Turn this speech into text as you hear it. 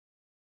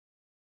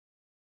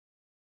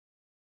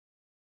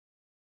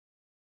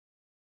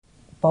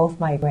both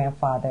my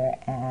grandfather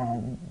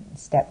and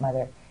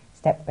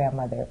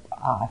step-grandmother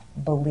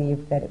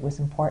believed that it was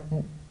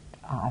important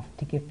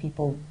to give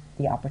people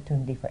the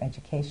opportunity for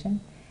education,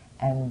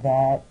 and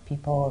that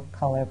people of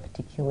color,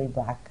 particularly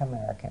Black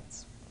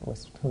Americans,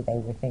 was who they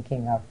were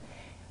thinking of,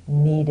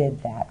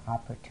 needed that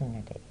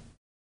opportunity.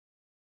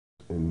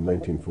 In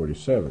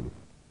 1947,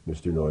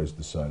 Mr. Noyes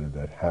decided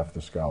that half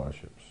the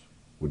scholarships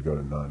would go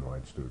to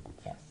non-white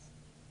students. Yes.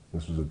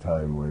 This was a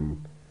time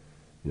when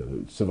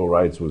civil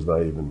rights was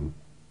not even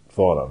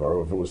thought of,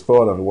 or if it was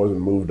thought of, it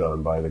wasn't moved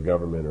on by the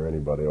government or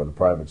anybody or the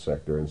private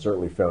sector, and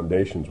certainly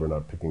foundations were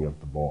not picking up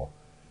the ball.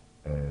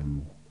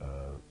 And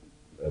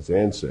as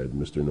Ann said,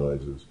 Mr.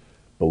 Noyes'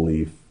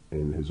 belief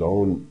in his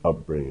own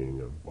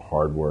upbringing of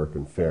hard work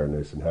and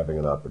fairness and having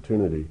an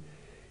opportunity,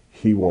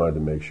 he wanted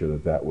to make sure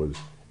that that was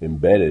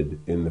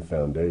embedded in the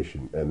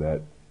foundation and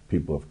that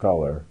people of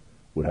color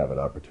would have an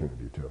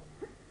opportunity too.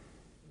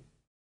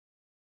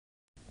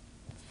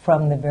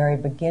 From the very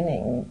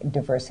beginning,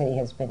 diversity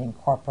has been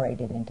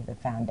incorporated into the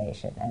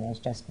foundation and has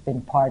just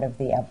been part of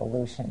the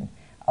evolution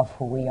of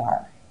who we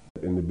are.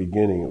 In the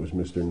beginning, it was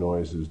Mr.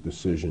 Noyes'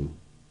 decision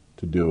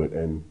to do it,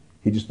 and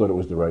he just thought it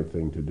was the right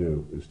thing to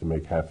do, is to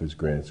make half his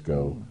grants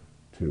go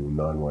to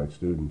non-white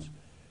students.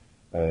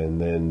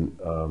 And then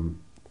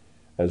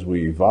as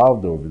we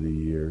evolved over the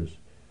years,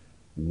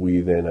 we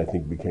then, I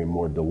think, became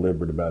more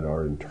deliberate about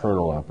our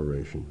internal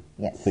operation,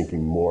 yes,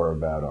 thinking more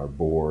about our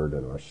board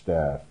and our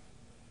staff.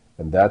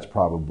 And that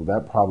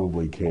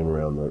probably came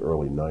around the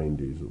early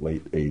 90s,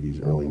 late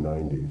 80s, early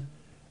 90s.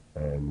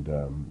 And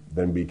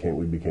then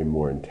we became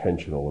more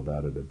intentional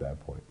about it at that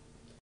point.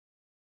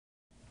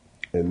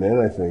 And then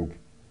I think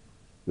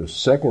the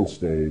second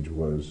stage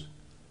was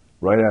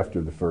right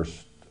after the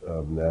first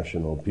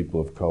National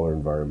People of Color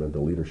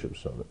Environmental Leadership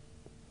Summit,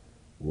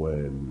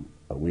 when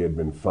we had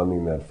been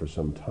funding that for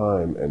some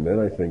time, and then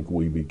I think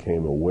we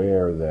became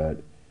aware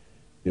that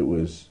it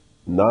was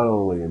not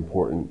only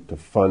important to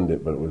fund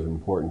it, but it was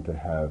important to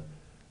have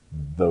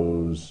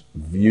those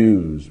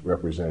views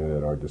represented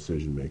at our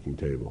decision-making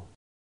table.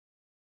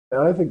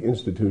 And I think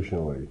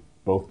institutionally,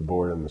 both the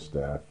board and the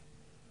staff,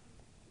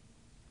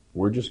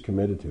 we're just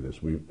committed to this.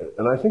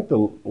 And I think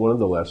one of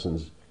the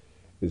lessons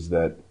is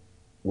that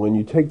when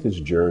you take this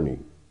journey,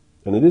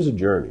 and it is a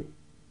journey,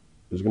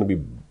 there's going to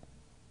be,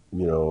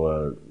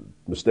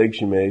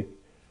 mistakes you make,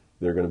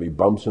 there are going to be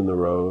bumps in the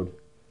road,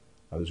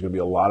 there's going to be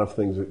a lot of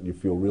things that you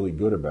feel really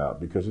good about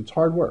because it's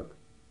hard work,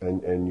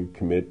 and you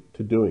commit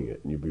to doing it,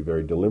 and you be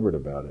very deliberate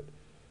about it.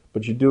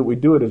 But we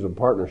do it as a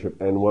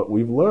partnership, and what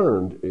we've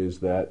learned is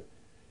that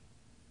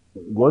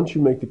once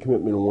you make the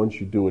commitment and once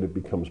you do it, it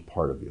becomes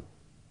part of you.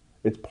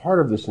 It's part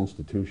of this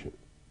institution.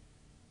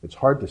 It's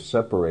hard to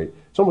separate.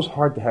 It's almost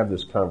hard to have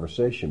this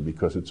conversation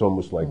because it's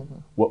almost like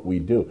what we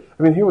do.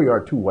 I mean, here we are,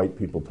 two white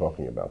people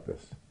talking about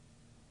this.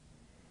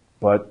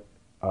 But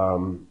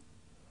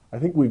I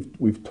think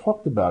we've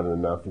talked about it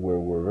enough where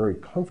we're very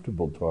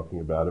comfortable talking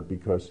about it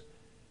because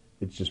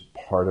it's just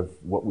part of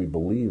what we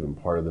believe and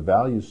part of the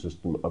value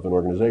system of an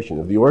organization.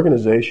 If the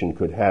organization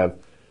could have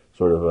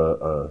sort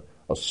of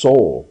a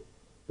soul,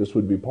 this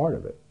would be part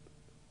of it.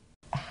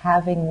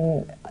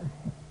 Having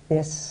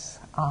this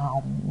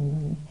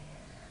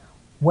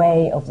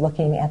way of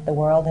looking at the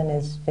world, and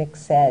as Vic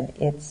said,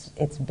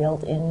 it's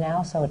built in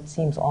now, so it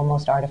seems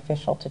almost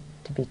artificial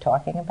to be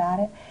talking about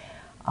it,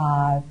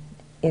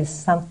 is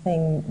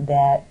something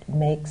that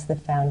makes the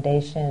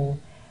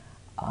foundation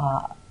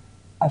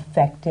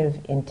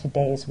effective in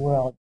today's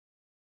world.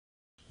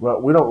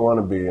 Well, we don't want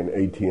to be an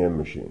ATM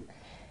machine.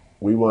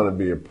 We want to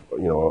be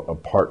a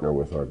partner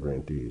with our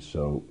grantees.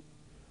 So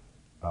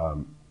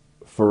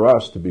for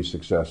us to be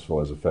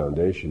successful as a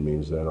foundation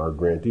means that our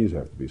grantees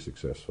have to be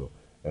successful.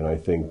 And I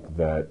think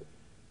that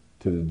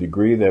to the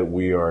degree that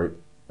we are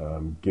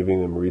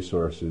giving them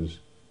resources,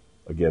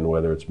 again,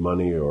 whether it's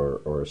money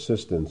or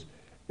assistance,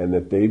 and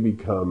that they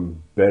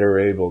become better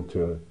able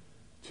to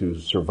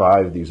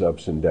survive these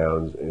ups and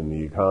downs in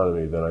the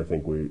economy, then I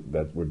think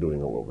we're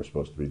doing what we're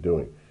supposed to be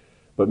doing.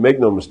 But make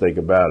no mistake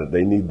about it,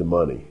 they need the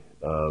money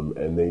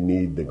and they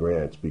need the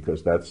grants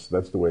because that's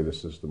the way the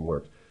system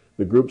works.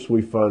 The groups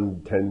we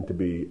fund tend to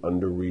be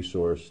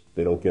under-resourced.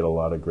 They don't get a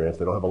lot of grants.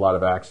 They don't have a lot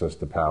of access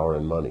to power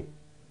and money.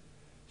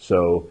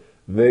 So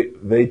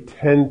they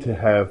tend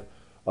to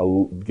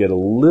get a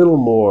little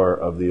more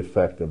of the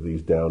effect of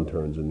these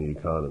downturns in the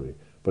economy.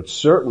 But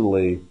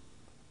certainly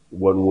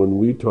when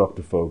we talk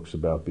to folks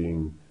about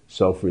being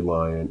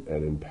self-reliant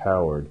and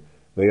empowered,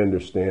 they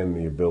understand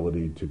the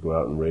ability to go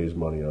out and raise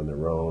money on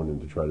their own and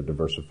to try to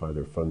diversify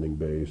their funding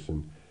base,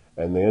 and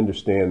they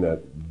understand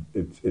that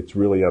it's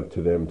really up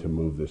to them to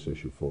move this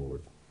issue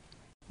forward.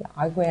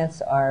 Our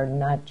grants are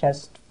not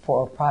just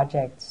for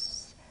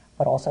projects,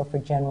 but also for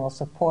general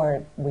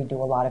support. We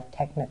do a lot of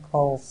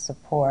technical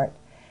support.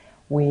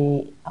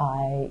 We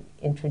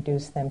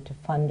introduce them to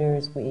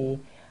funders. We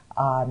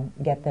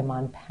get them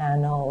on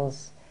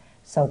panels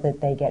so that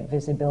they get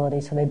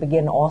visibility, so they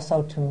begin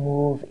also to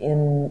move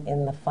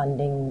in the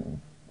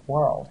funding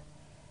world.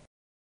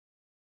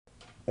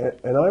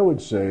 And I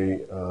would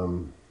say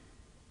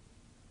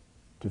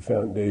to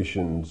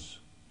foundations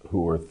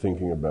who are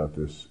thinking about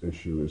this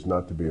issue is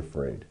not to be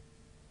afraid.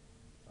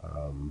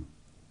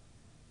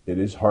 It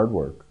is hard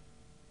work.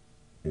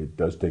 It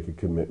does take a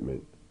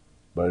commitment,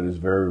 but it is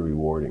very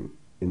rewarding.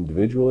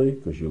 Individually,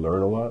 because you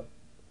learn a lot,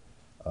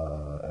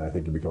 and I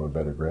think you become a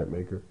better grant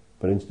maker,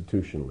 but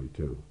institutionally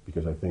too,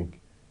 because I think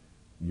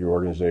your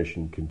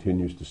organization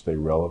continues to stay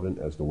relevant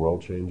as the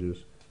world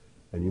changes,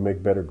 and you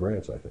make better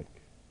grants, I think.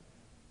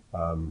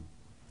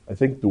 I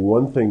think the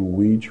one thing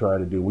we try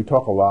to do, we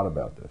talk a lot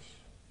about this.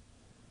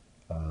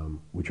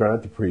 We try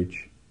not to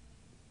preach.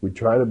 We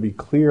try to be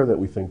clear that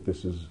we think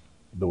this is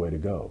the way to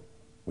go.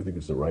 We think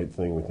it's the right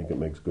thing. We think it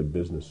makes good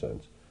business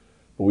sense.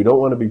 But we don't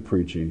want to be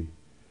preachy.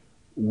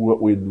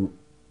 What we'd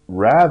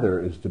rather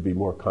is to be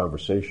more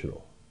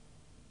conversational.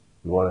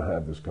 We want to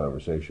have this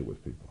conversation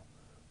with people.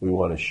 We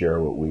want to share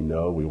what we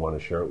know. We want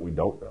to share what we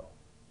don't know.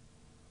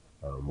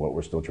 What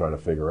we're still trying to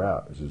figure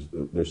out is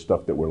there's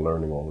stuff that we're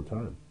learning all the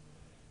time.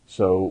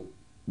 So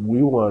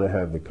we want to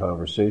have the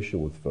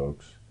conversation with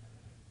folks,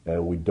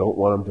 and we don't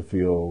want them to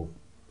feel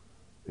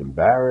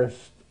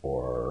embarrassed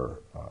or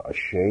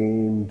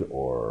ashamed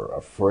or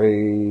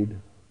afraid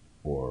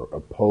or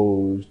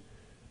opposed.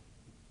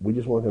 We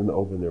just want them to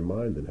open their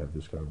mind and have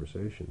this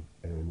conversation,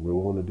 and we're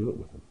willing to do it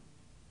with them.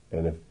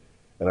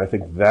 And I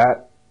think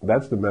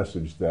that's the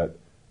message that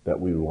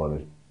we're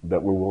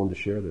willing to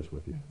share this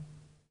with you.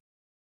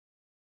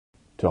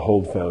 To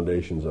hold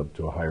foundations up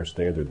to a higher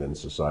standard than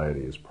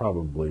society is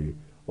probably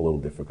a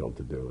little difficult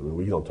to do. I mean,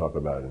 we don't talk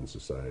about it in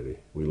society.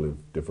 We live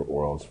different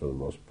worlds for the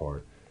most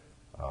part.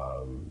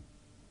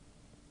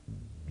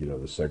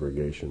 The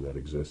segregation that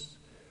exists.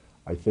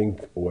 I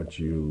think what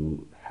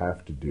you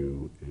have to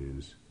do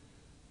is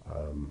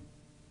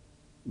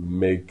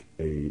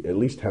at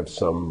least have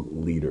some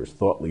leaders,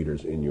 thought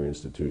leaders in your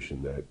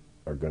institution that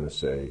are going to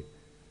say,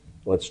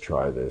 let's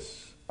try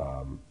this.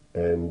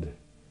 And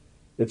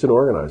it's an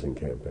organizing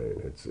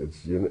campaign.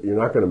 You're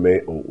not going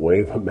to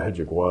wave a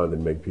magic wand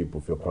and make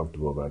people feel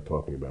comfortable about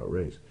talking about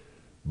race.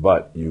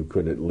 But you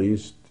could at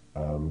least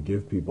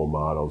give people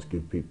models,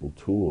 give people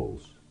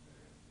tools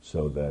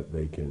so that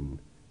they can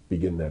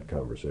begin that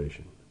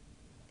conversation.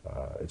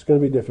 It's going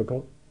to be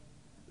difficult.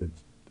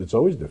 It's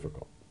always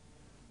difficult.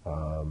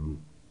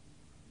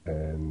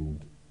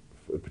 And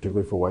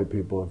particularly for white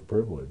people of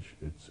privilege,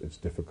 it's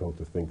difficult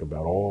to think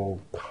about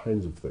all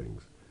kinds of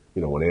things.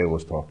 When Ann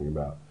was talking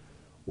about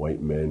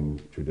white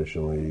men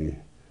traditionally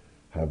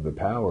have the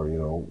power,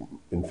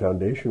 in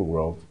foundation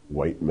world,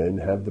 white men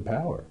have the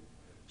power.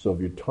 So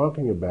if you're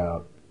talking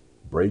about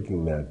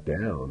breaking that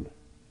down,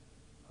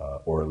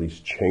 or at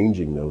least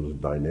changing those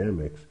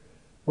dynamics,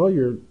 well,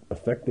 you're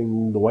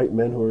affecting the white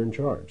men who are in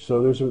charge.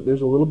 So there's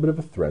a little bit of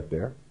a threat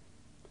there.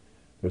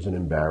 There's an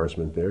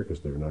embarrassment there because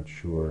they're not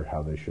sure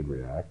how they should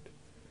react.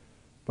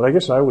 But I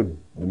guess the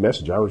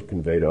message I would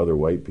convey to other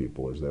white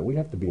people is that we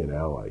have to be an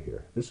ally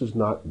here. This is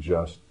not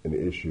just an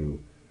issue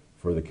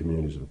for the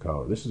communities of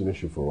color. This is an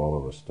issue for all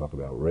of us to talk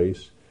about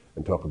race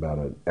and talk about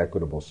an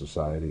equitable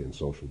society and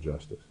social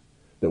justice.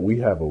 That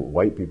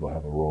white people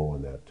have a role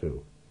in that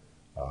too.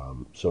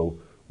 So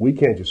we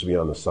can't just be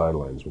on the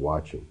sidelines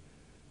watching.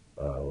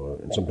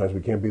 And sometimes we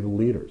can't be the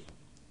leaders.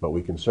 But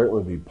we can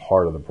certainly be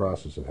part of the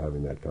process of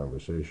having that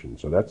conversation.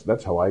 So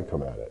that's how I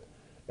come at it.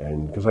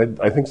 And because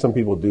I think some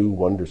people do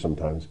wonder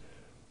sometimes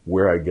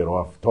where I get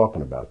off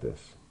talking about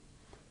this.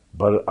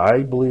 But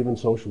I believe in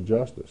social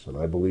justice, and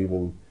I believe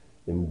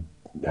in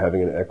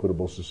having an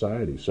equitable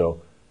society.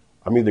 So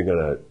I'm either going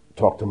to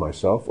talk to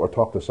myself or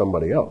talk to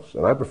somebody else.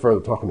 And I prefer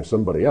talking to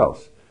somebody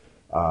else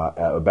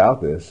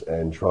about this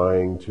and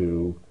trying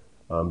to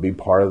be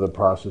part of the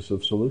process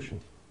of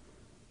solution.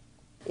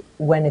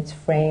 When it's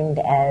framed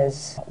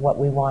as what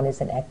we want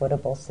is an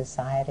equitable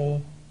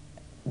society,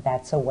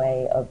 that's a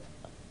way of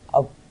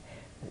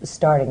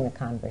starting the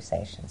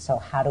conversation. So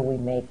how do we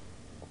make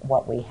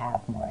what we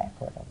have more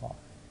equitable?